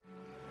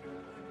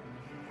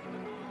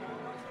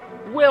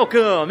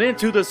Welcome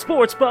into the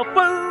Sports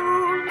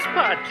Buffoons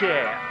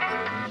Podcast.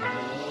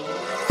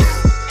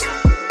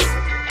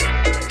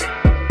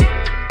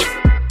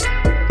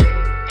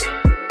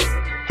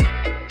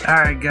 All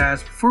right,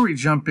 guys, before we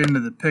jump into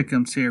the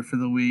PICKEMS here for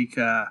the week,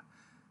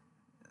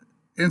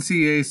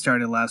 NCAA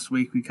started last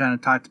week. We kind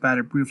of talked about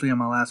it briefly on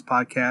my last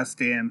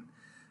podcast, and,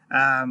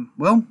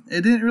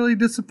 it didn't really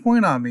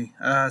disappoint on me.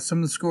 Some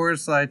of the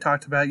scores I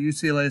talked about,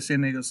 UCLA,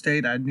 San Diego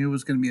State, I knew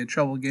was going to be a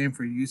trouble game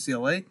for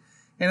UCLA,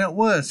 and it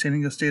was. San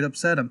Diego State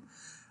upset them.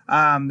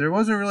 There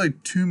wasn't really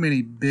too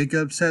many big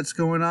upsets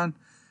going on.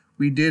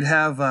 We did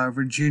have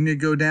Virginia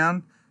go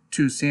down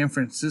to San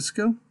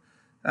Francisco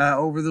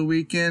over the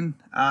weekend.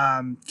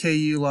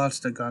 KU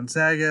lost to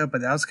Gonzaga,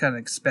 but that was kind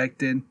of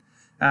expected.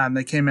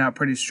 They came out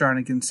pretty strong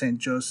against St.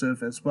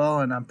 Joseph as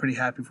well, and I'm pretty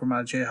happy for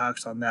my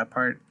Jayhawks on that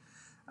part.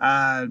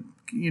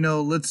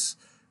 Let's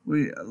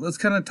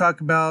kind of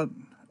talk about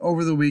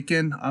over the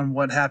weekend on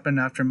what happened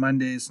after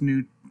Monday's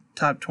new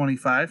top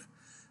 25.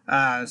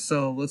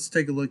 So let's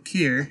take a look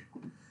here.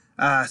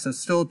 So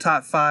still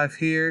top 5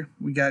 here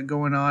we got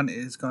going on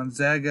is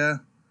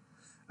Gonzaga,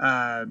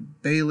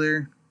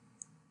 Baylor,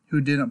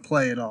 who didn't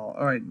play at all.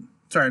 All right,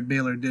 sorry,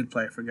 Baylor did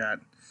play. I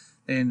forgot.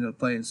 They ended up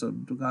playing. So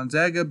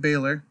Gonzaga,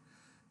 Baylor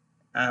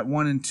at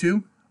 1 and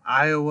 2,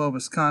 Iowa,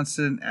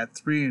 Wisconsin at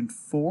 3 and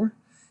 4,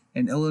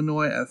 and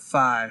Illinois at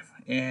 5.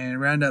 And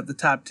round out the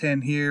top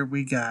 10 here,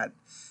 we got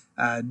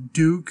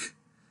Duke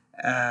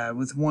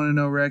with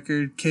 1-0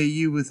 record,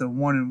 KU with a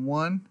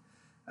 1-1,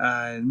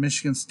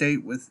 Michigan State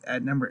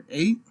at number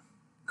 8,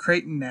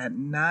 Creighton at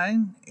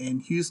 9,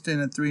 and Houston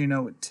at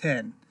 3-0 at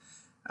 10.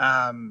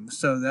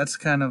 So that's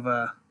kind of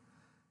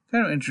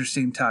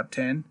interesting top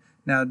 10.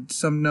 Now,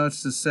 some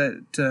notes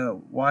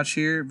to watch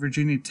here.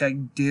 Virginia Tech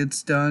did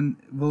stun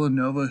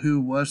Villanova,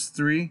 who was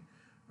 3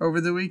 over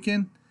the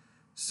weekend.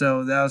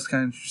 So that was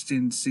kind of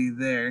interesting to see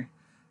there.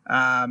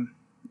 And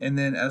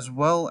then as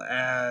well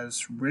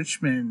as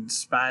Richmond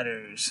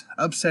Spiders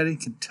upsetting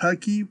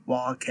Kentucky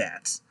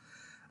Wildcats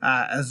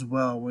as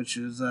well, which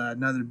is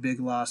another big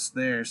loss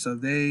there. So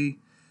they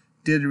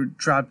did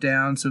drop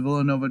down. So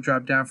Villanova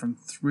dropped down from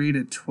 3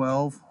 to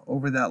 12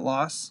 over that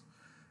loss.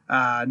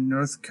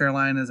 North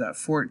Carolina's at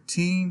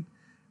 14.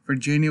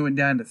 Virginia went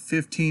down to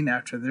 15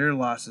 after their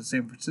loss at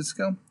San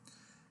Francisco.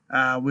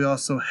 We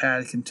also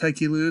had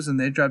Kentucky lose, and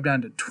they dropped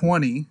down to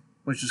 20,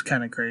 which is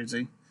kind of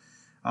crazy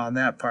on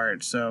that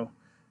part. So,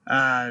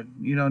 no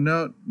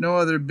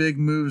other big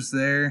moves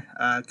there.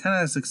 Kind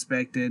of as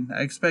expected.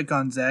 I expect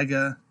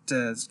Gonzaga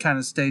to kind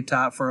of stay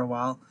top for a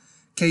while.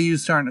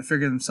 KU's starting to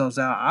figure themselves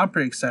out. I'm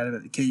pretty excited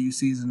about the KU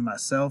season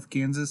myself,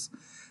 Kansas.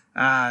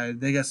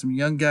 They got some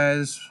young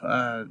guys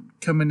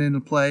coming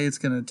into play. It's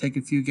going to take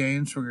a few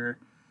games. I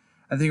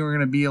think we're going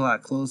to be a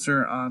lot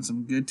closer on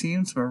some good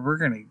teams, but we're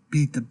going to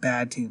beat the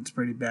bad teams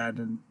pretty bad,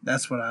 and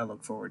that's what I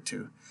look forward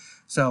to.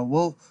 So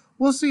we'll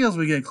see as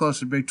we get closer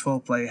to Big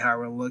 12 play how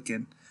we're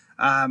looking.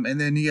 And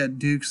then you got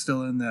Duke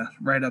still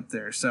right up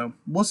there. So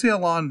we'll see how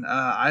long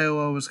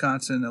Iowa,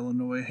 Wisconsin,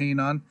 Illinois hang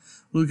on.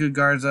 Luka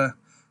Garza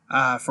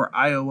for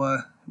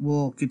Iowa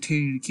will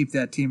continue to keep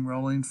that team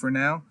rolling for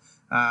now.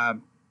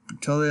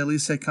 Until they at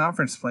least had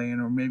conference play in,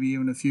 or maybe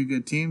even a few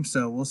good teams.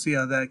 So we'll see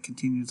how that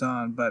continues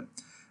on. But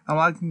I'm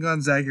liking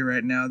Gonzaga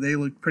right now. They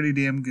look pretty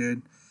damn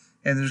good,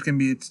 and it's gonna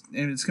be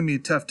a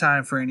tough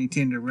time for any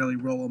team to really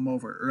roll them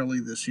over early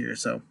this year.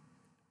 So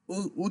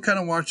we'll kind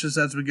of watch this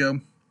as we go.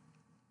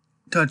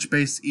 Touch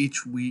base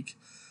each week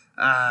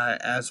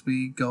as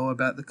we go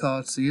about the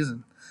college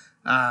season.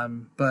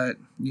 But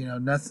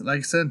nothing, like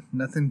I said,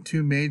 nothing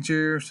too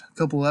major. A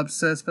couple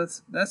upsets,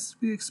 but that's to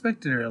be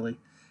expected early,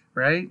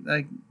 right?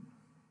 Like,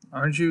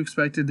 aren't you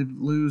expected to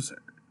lose?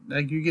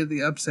 Like, you get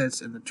the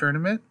upsets in the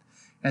tournament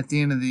at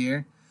the end of the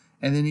year,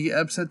 and then you get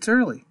upsets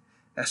early.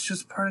 That's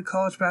just part of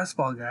college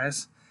basketball,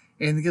 guys.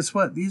 And guess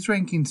what? These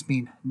rankings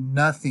mean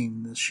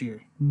nothing this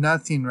year.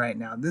 Nothing right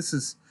now. This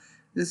is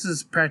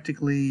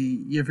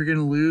practically, if you're going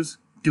to lose,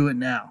 do it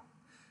now.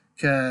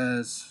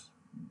 Because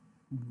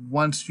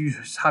once you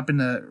hop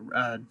into,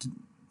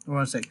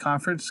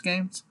 conference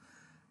games,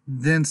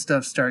 then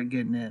stuff start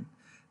getting in.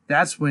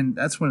 That's when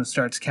it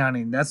starts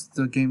counting. That's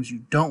the games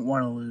you don't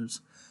want to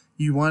lose.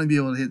 You want to be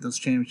able to hit those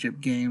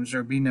championship games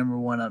or be number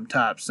one up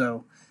top.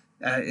 So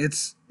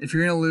if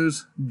you're going to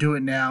lose, do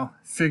it now.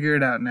 Figure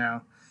it out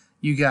now.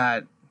 You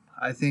got,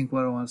 I think,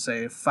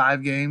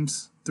 5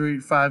 games, 3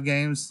 to 5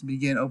 games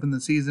to open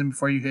the season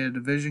before you hit a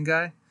division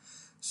guy.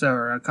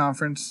 Or a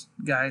conference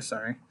guy,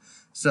 sorry.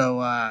 So,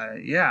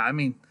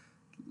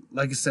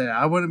 like I said,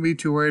 I wouldn't be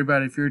too worried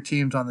about if your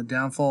team's on the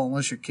downfall.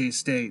 Unless you're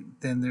K-State,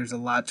 then there's a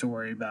lot to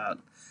worry about,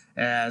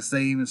 as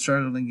they even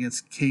struggled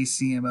against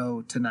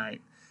KCMO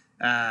tonight.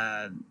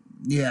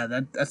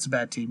 That's a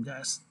bad team,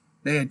 guys.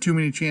 They had too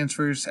many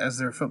transfers, as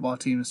their football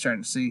team is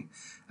starting to see.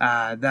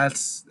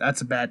 That's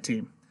a bad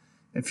team.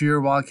 If you're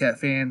a Wildcat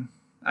fan,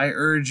 I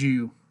urge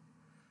you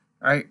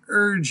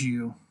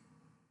to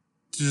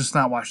just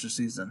not watch the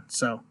season.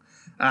 So,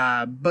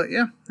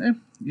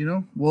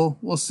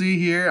 we'll see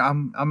here.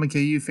 I'm a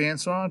KU fan,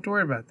 so I don't have to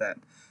worry about that.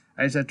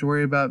 I just have to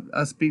worry about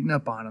us beating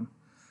up on them.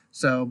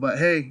 So, but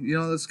hey,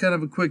 that's kind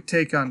of a quick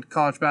take on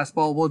college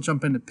basketball. We'll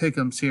jump into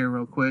PICKEMS here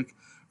real quick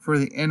for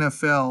the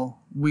NFL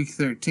Week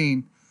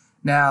 13.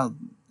 Now,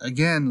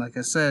 again, like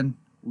I said,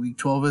 Week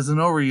 12 isn't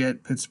over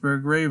yet.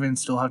 Pittsburgh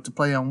Ravens still have to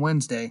play on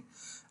Wednesday.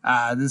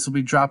 This will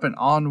be dropping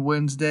on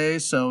Wednesday,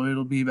 so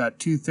it'll be about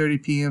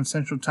 2:30 p.m.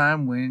 Central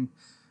Time when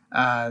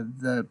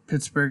the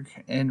Pittsburgh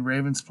and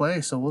Ravens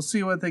play. So we'll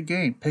see what they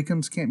game.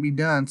 PICKEMS can't be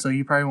done, so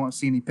you probably won't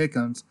see any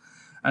PICKEMS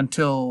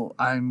until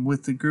I'm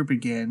with the group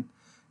again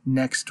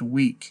next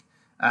week,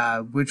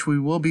 which we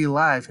will be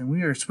live, and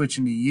we are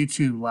switching to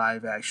YouTube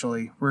live,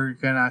 actually. We're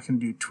not going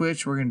to do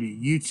Twitch. We're going to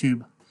do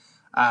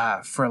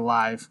YouTube for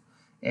live,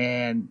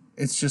 and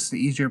it's just the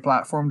easier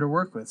platform to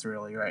work with,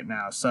 really, right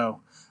now.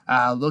 So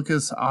look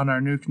us on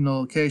our new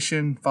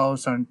location. Follow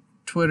us on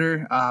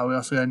Twitter. We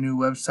also got a new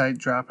website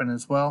dropping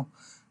as well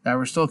that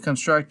we're still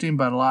constructing,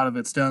 but a lot of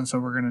it's done, so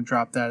we're going to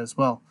drop that as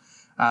well.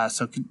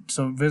 So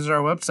visit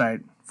our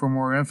website for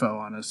more info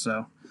on us.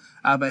 So,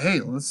 but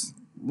hey, let's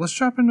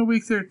drop into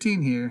Week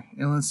 13 here,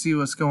 and let's see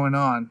what's going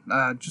on.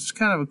 Just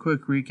kind of a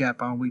quick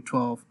recap on Week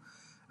 12.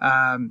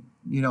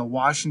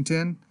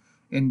 Washington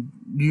and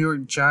New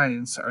York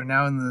Giants are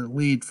now in the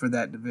lead for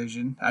that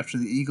division after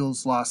the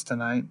Eagles lost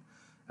tonight,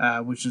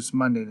 which is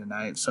Monday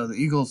tonight. So the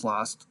Eagles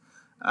lost.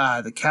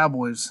 The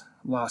Cowboys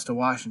lost to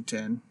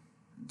Washington.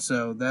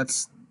 So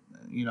that's,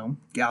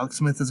 Alex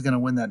Smith is going to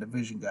win that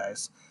division,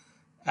 guys.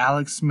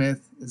 Alex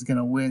Smith is going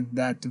to win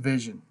that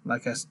division,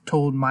 like I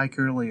told Mike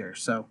earlier.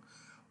 So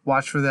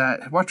watch for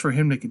that. Watch for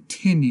him to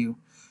continue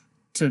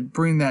to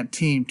bring that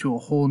team to a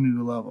whole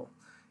new level,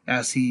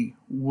 as he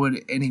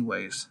would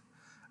anyways.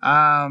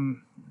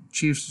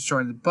 Chiefs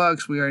destroying the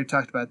Bucks. We already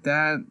talked about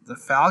that. The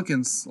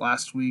Falcons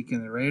last week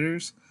and the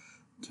Raiders.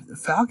 The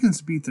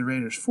Falcons beat the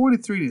Raiders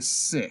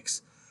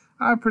 43-6.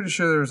 I'm pretty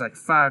sure there was like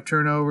 5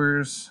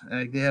 turnovers.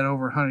 They had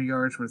over 100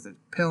 yards worth of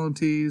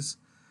penalties.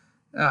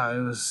 It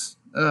was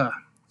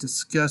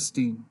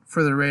disgusting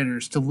for the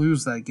Raiders to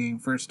lose that game,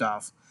 first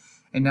off.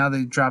 And now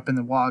they drop in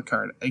the wild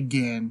card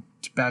again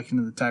back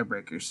into the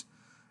tiebreakers.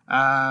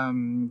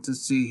 To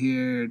see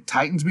here,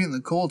 Titans beating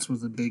the Colts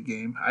was a big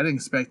game. I didn't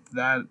expect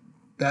that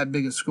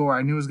big a score.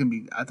 I knew it was going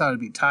to be, I thought it'd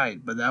be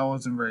tight, but that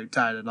wasn't very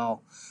tight at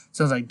all.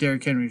 Sounds like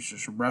Derrick Henry's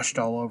just rushed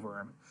all over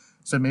him.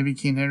 So maybe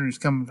King Henry's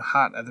coming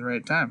hot at the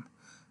right time.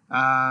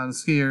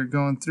 Let's see here,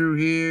 going through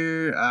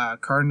here.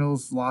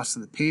 Cardinals lost to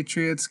the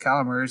Patriots.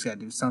 Kyler Murray's got to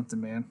do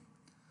something, man.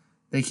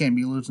 They can't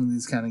be losing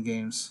these kind of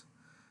games.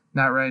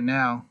 Not right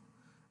now.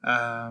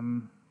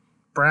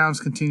 Browns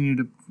continue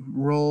to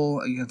roll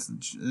against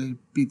they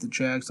beat the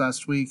Jags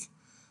last week.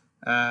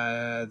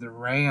 The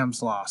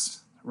Rams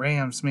lost.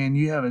 Rams, man,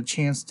 you have a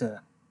chance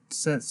to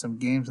set some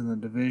games in the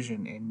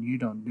division and you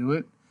don't do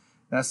it.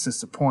 That's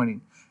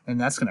disappointing. And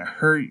that's going to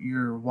hurt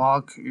your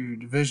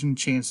division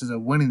chances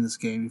of winning this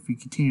game if you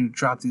continue to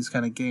drop these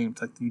kind of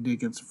games like you did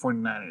against the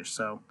 49ers.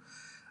 So,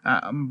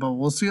 but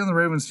we'll see on the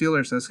Ravens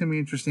Steelers. That's going to be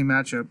an interesting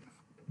matchup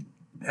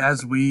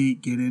as we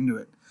get into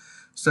it.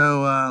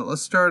 So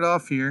let's start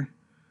off here.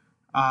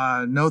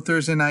 No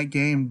Thursday night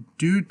game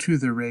due to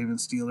the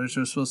Ravens Steelers.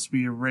 There's supposed to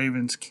be a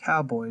Ravens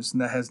Cowboys,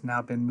 and that has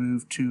now been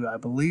moved to, I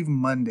believe,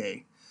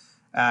 Monday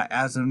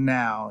as of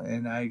now.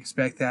 And I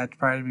expect that to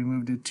probably be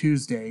moved to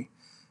Tuesday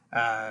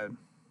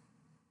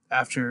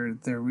after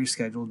they're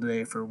rescheduled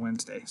today for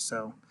Wednesday.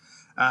 So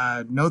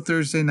no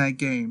Thursday night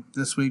game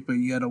this week, but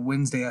you got a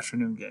Wednesday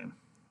afternoon game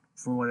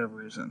for whatever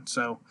reason.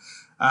 So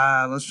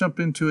let's jump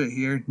into it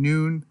here.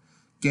 Noon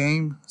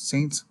game,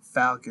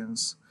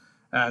 Saints-Falcons.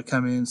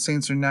 Come in.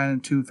 Saints are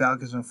 9-2.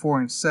 Falcons are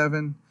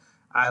 4-7.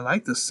 I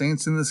like the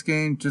Saints in this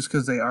game just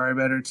because they are a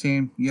better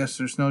team. Yes,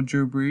 there's no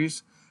Drew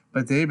Brees,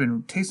 but they've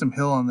been Taysom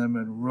Hill on them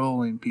and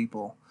rolling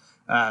people.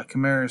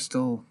 Kamara is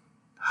still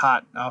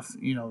hot off,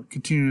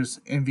 continuous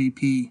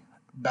MVP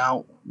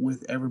bout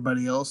with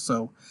everybody else.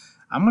 So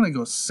I'm gonna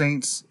go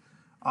Saints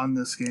on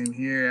this game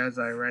here as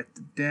I write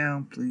it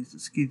down. Please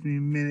excuse me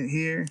a minute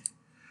here.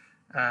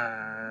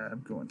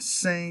 I'm going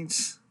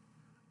Saints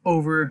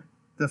over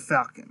the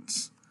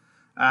Falcons.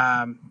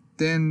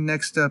 Then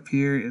next up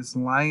here is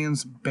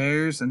Lions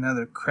Bears,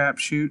 another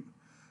crapshoot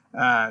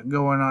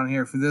going on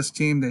here for this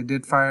team.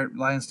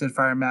 Lions did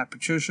fire Matt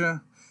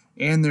Patricia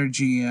and their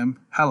GM.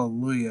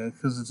 Hallelujah,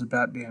 because it's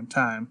about damn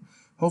time.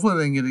 Hopefully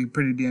they can get a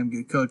pretty damn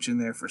good coach in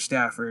there for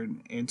Stafford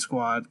and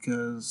squad,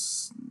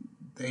 because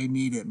they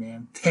need it,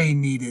 man. They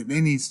need it. They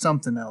need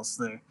something else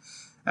there.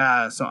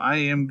 So I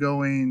am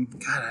going.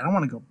 God, I don't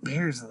want to go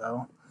Bears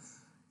though,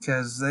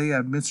 because they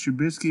have Mitch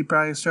Trubisky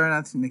probably starting.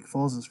 I think Nick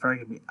Foles is probably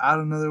going to be out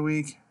another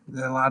week.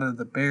 A lot of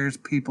the Bears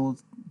people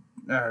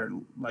are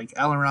like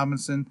Allen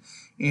Robinson,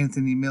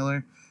 Anthony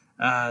Miller.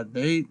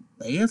 They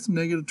had some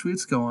negative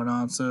tweets going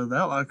on, so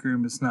that locker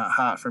room is not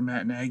hot for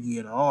Matt Nagy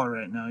at all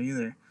right now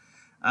either.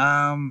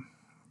 I'm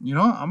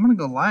going to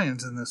go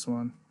Lions in this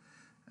one,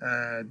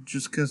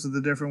 just because of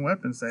the different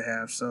weapons they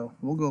have. So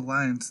we'll go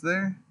Lions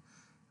there.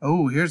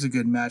 Oh, here's a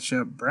good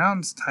matchup.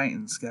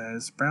 Browns-Titans,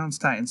 guys.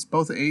 Browns-Titans,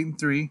 both at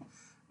 8-3.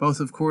 Both,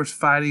 of course,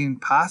 fighting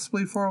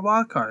possibly for a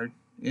wild card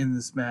in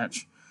this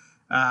match.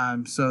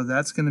 So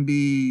that's going to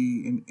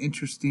be an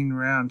interesting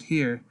round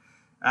here.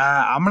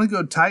 I'm going to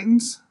go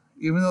Titans,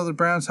 even though the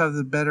Browns have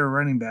the better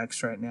running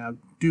backs right now,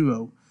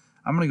 duo.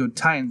 I'm going to go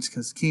Titans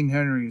because King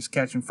Henry is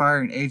catching fire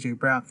and A.J.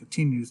 Brown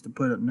continues to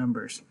put up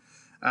numbers.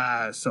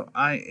 So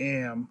I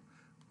am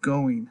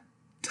going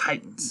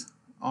Titans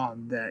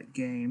on that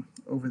game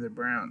over the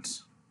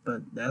Browns.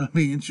 But that'll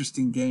be an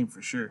interesting game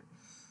for sure.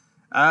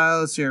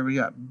 Let's see here. We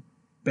got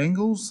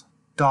Bengals,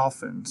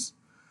 Dolphins.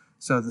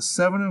 So the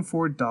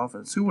 7-4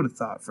 Dolphins. Who would have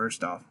thought?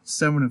 First off,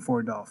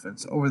 7-4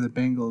 Dolphins over the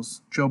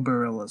Bengals. Joe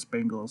Burrow's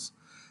Bengals.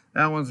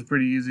 That one's a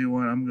pretty easy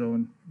one. I'm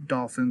going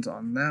Dolphins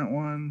on that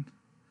one.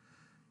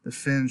 The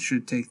Finns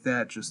should take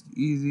that just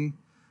easy.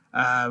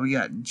 We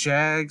got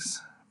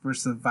Jags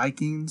versus the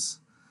Vikings.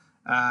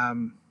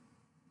 The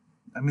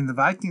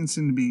Vikings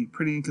seem to be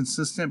pretty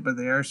inconsistent, but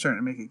they are starting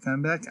to make a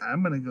comeback.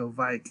 I'm going to go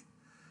Vike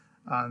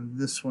on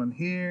this one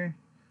here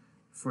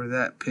for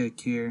that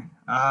pick here.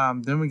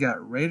 Then we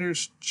got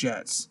Raiders,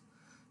 Jets.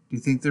 Do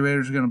you think the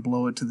Raiders are going to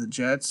blow it to the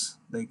Jets?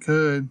 They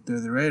could.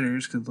 They're the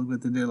Raiders, because look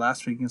what they did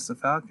last week against the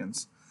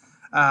Falcons.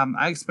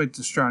 I expect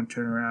a strong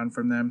turnaround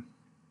from them.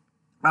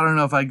 I don't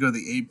know if I'd go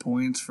the 8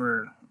 points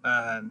for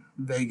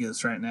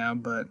Vegas right now,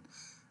 but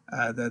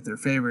that they're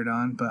favored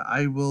on. But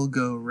I will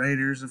go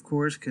Raiders, of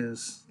course,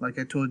 because like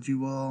I told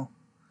you all,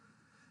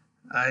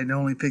 I'd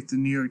only picked the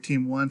New York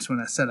team once when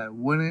I said I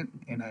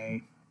wouldn't, and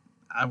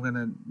I'm going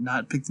to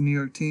not pick the New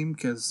York team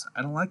because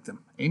I don't like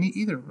them,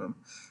 either of them.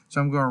 So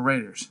I'm going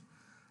Raiders.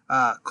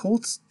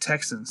 Colts,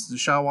 Texans.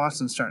 Deshaun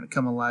Watson's starting to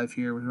come alive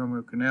here with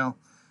Romeo Crennel,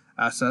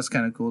 so that's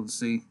kind of cool to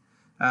see.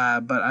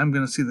 But I'm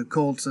going to see the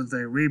Colts as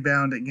they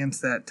rebound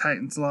against that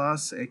Titans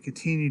loss and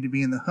continue to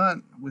be in the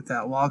hunt with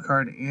that wild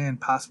card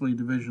and possibly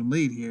division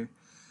lead here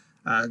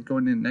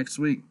going in next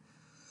week.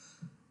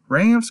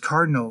 Rams,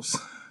 Cardinals.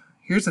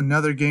 Here's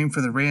another game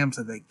for the Rams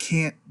that they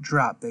can't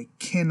drop. They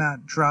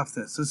cannot drop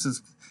this.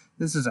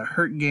 This is a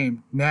hurt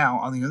game. Now,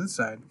 on the other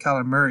side,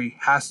 Kyler Murray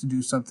has to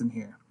do something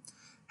here.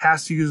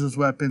 Has to use his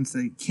weapons.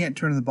 They can't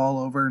turn the ball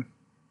over.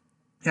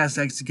 He has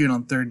to execute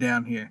on third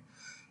down here.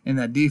 And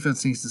that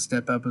defense needs to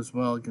step up as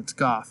well against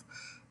Goff.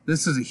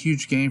 This is a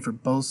huge game for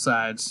both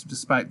sides,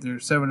 despite their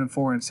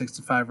 7-4 and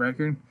 6-5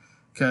 record,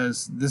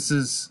 because this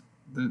is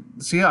the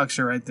Seahawks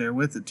are right there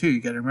with it too.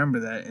 You got to remember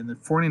that, and the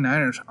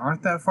 49ers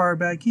aren't that far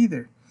back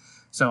either.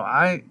 So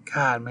I'm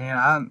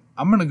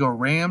gonna go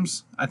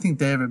Rams. I think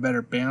they have a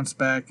better bounce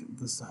back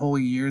this whole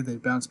year.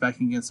 They've bounced back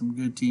against some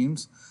good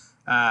teams.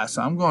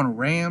 So I'm going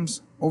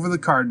Rams over the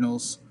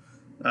Cardinals,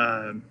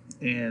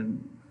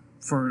 and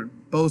for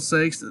both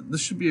sakes,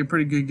 this should be a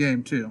pretty good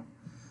game too.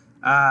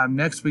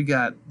 Next, we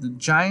got the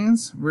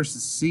Giants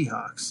versus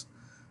Seahawks.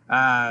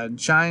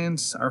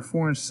 Giants are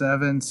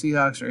 4-7.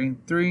 Seahawks are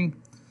 8-3.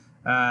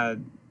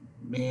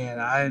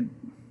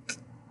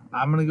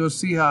 I'm gonna go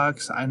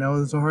Seahawks. I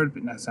know it's a hard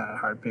pick. That's not a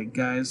hard pick,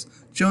 guys.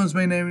 Jones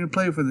may not even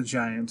play for the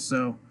Giants,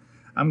 so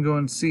I'm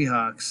going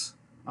Seahawks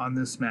on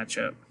this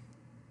matchup.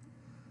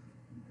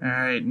 All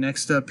right,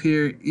 next up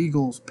here,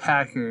 Eagles,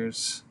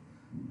 Packers.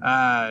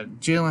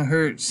 Jalen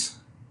Hurts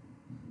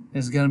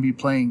is going to be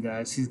playing,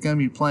 guys. He's going to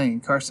be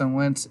playing. Carson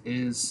Wentz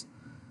he's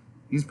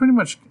pretty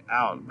much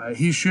out.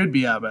 He should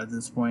be out by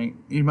this point.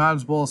 You might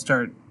as well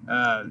start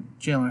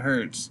Jalen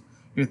Hurts.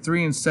 You're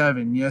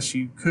 3-7. Yes,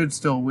 you could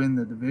still win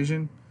the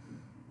division.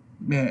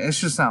 Man, it's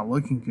just not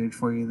looking good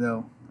for you,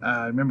 though.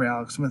 Remember,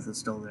 Alex Smith is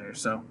still there.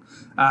 So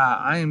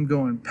I am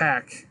going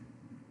Pack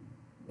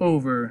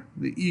over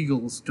the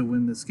Eagles to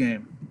win this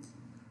game.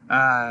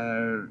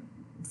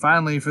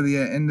 Finally, for the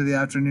end of the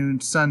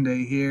afternoon,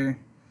 Sunday here,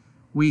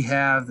 we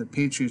have the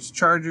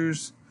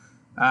Patriots-Chargers.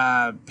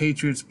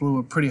 Patriots blew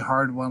a pretty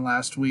hard one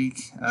last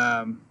week.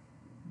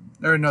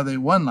 They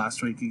won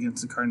last week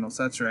against the Cardinals.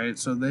 That's right.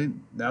 So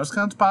that was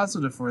kind of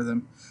positive for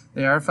them.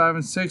 They are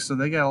 5-6, so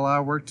they got a lot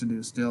of work to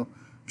do still.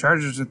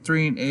 Chargers are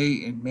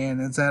 3-8, and man,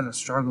 that's at a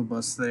struggle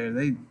bus there.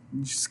 They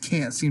just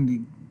can't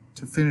seem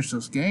to finish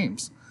those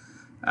games.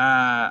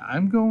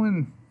 I'm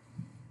going.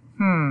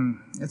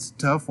 It's a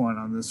tough one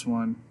on this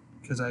one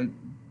because I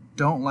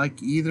don't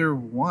like either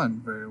one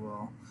very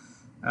well.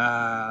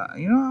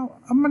 I'm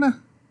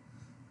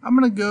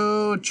gonna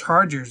go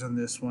Chargers on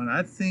this one.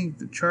 I think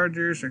the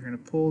Chargers are gonna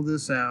pull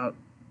this out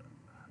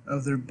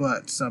of their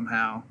butt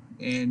somehow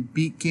and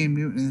beat Cam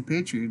Newton and the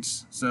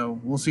Patriots. So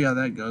we'll see how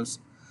that goes.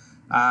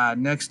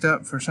 Next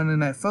up for Sunday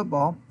Night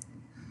Football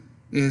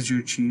is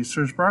your Chiefs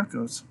versus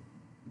Broncos.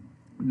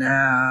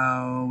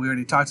 Now, we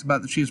already talked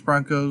about the Chiefs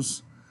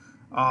Broncos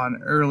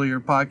on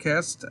earlier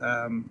podcast.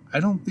 I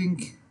don't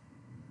think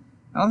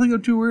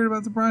I'm too worried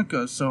about the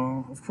Broncos.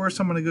 So of course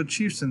I'm going to go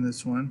Chiefs in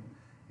this one,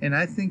 and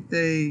I think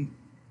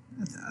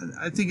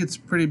it's a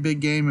pretty big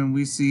game, and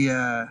we see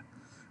a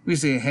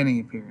Henning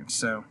appearance.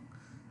 So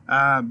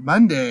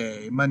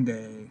Monday.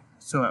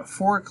 So at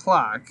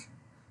 4:00,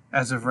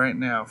 as of right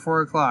now,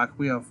 4:00,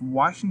 we have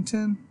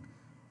Washington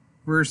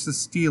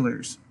versus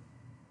Steelers.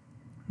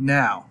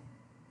 Now,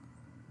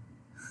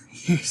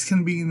 here's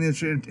going to be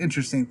an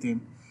interesting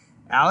thing.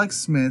 Alex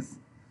Smith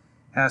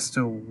has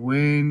to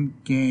win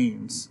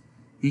games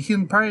he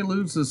can probably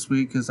lose this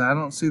week because I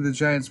don't see the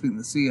Giants beating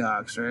the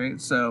Seahawks, right?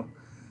 So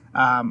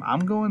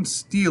I'm going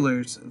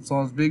Steelers as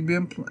long as Big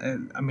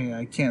Ben.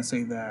 I can't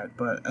say that,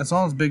 but as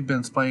long as Big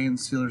Ben's playing,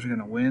 Steelers are going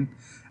to win.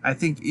 I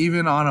think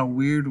even on a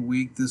weird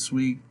week this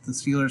week, the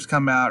Steelers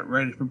come out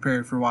ready to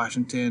prepare for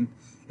Washington.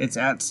 It's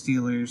at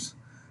Steelers.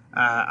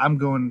 I'm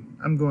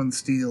going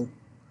Steel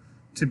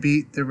to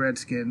beat the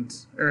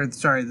Redskins,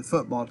 the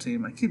football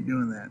team. I keep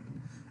doing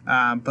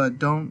that, but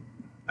don't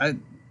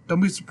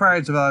be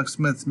surprised if Alex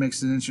Smith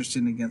makes it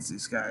interesting against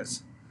these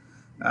guys.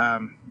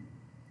 And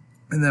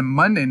then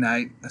Monday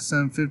night, a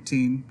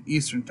 7:15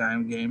 Eastern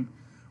time game,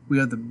 we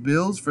have the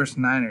Bills versus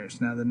Niners.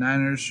 Now the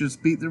Niners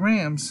just beat the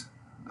Rams,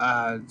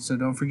 so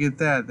don't forget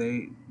that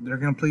they're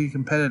going to play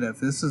competitive.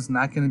 This is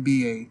not going to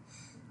be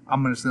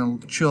I'm just going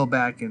to chill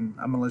back and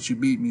I'm going to let you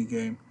beat me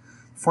game.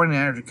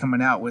 49ers are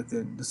coming out with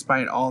it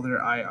despite all their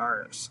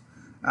IRs.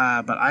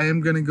 But I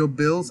am going to go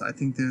Bills. I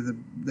think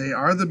they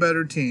are the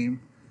better team,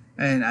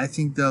 and I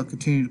think they'll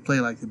continue to play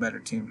like the better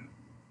team.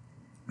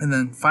 And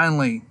then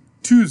finally,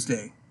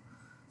 Tuesday.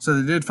 So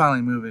they did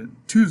finally move it.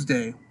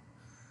 Tuesday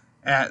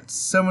at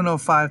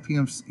 7:05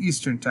 p.m.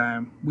 Eastern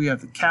Time, we have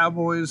the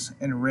Cowboys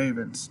and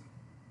Ravens.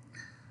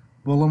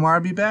 Will Lamar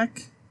be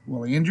back?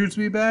 Will the injuries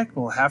be back?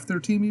 Will half their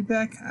team be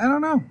back? I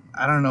don't know.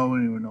 I don't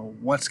even know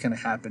what's going to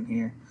happen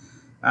here.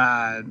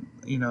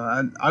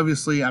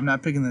 Obviously, I'm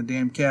not picking the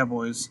damn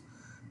Cowboys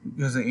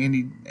because of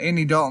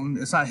Andy Dalton.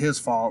 It's not his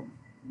fault.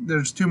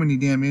 There's too many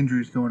damn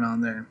injuries going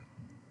on there.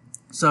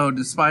 So,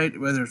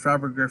 despite whether it's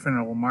Robert Griffin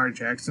or Lamar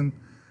Jackson,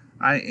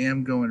 I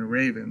am going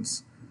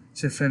Ravens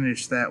to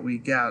finish that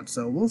week out.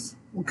 So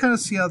we'll kind of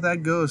see how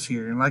that goes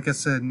here. And like I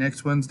said,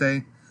 next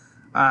Wednesday,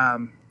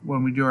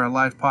 when we do our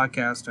live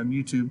podcast on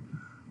YouTube,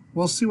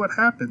 we'll see what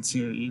happens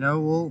here.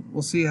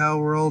 We'll see how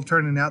we're all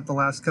turning out the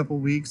last couple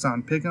weeks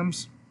on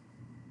PICKEMS.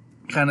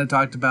 Kind of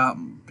talked about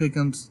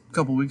PICKEMS a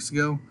couple weeks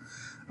ago,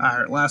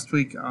 last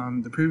week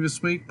on the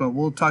previous week, but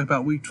we'll talk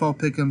about Week 12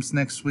 PICKEMS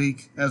next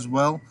week as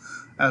well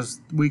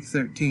as Week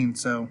 13.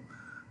 So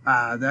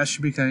that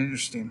should be kind of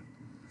interesting.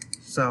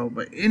 So,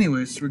 but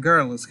anyways,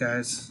 regardless,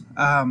 guys,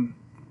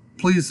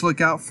 please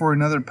look out for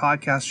another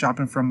podcast,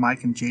 Shopping from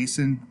Mike and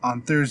Jason,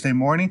 on Thursday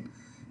morning.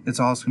 It's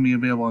also going to be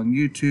available on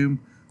YouTube,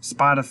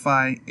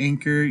 Spotify,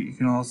 Anchor. You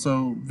can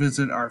also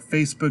visit our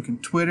Facebook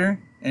and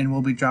Twitter, and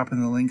we'll be dropping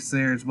the links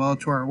there as well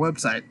to our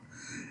website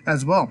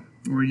as well,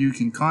 where you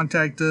can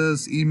contact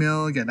us,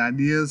 email, get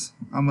ideas.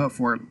 I'm up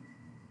for it.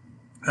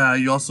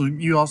 You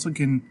also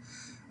can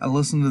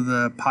listen to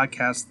the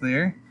podcast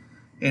there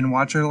and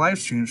watch our live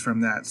streams from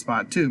that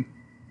spot too.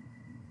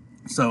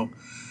 So,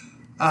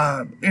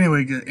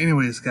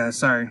 anyways, guys,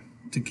 sorry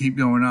to keep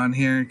going on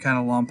here. Kind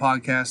of long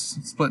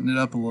podcast, splitting it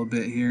up a little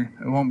bit here.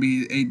 It won't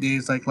be 8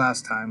 days like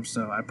last time,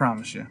 so I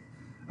promise you.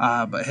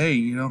 But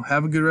hey,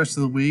 have a good rest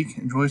of the week.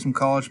 Enjoy some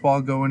college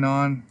ball going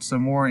on.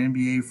 Some more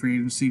NBA free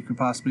agency could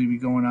possibly be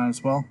going on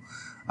as well.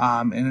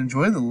 And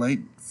enjoy the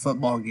late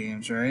football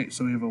games, right?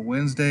 So we have a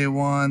Wednesday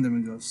one, then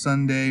we go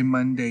Sunday,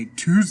 Monday,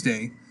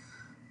 Tuesday.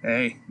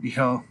 Hey,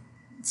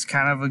 it's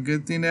kind of a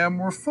good thing to have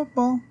more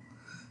football.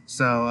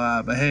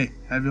 So, but hey,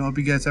 I hope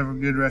you guys have a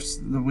good rest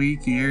of the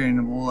week here,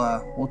 and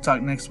we'll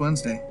talk next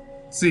Wednesday.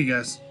 See you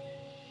guys.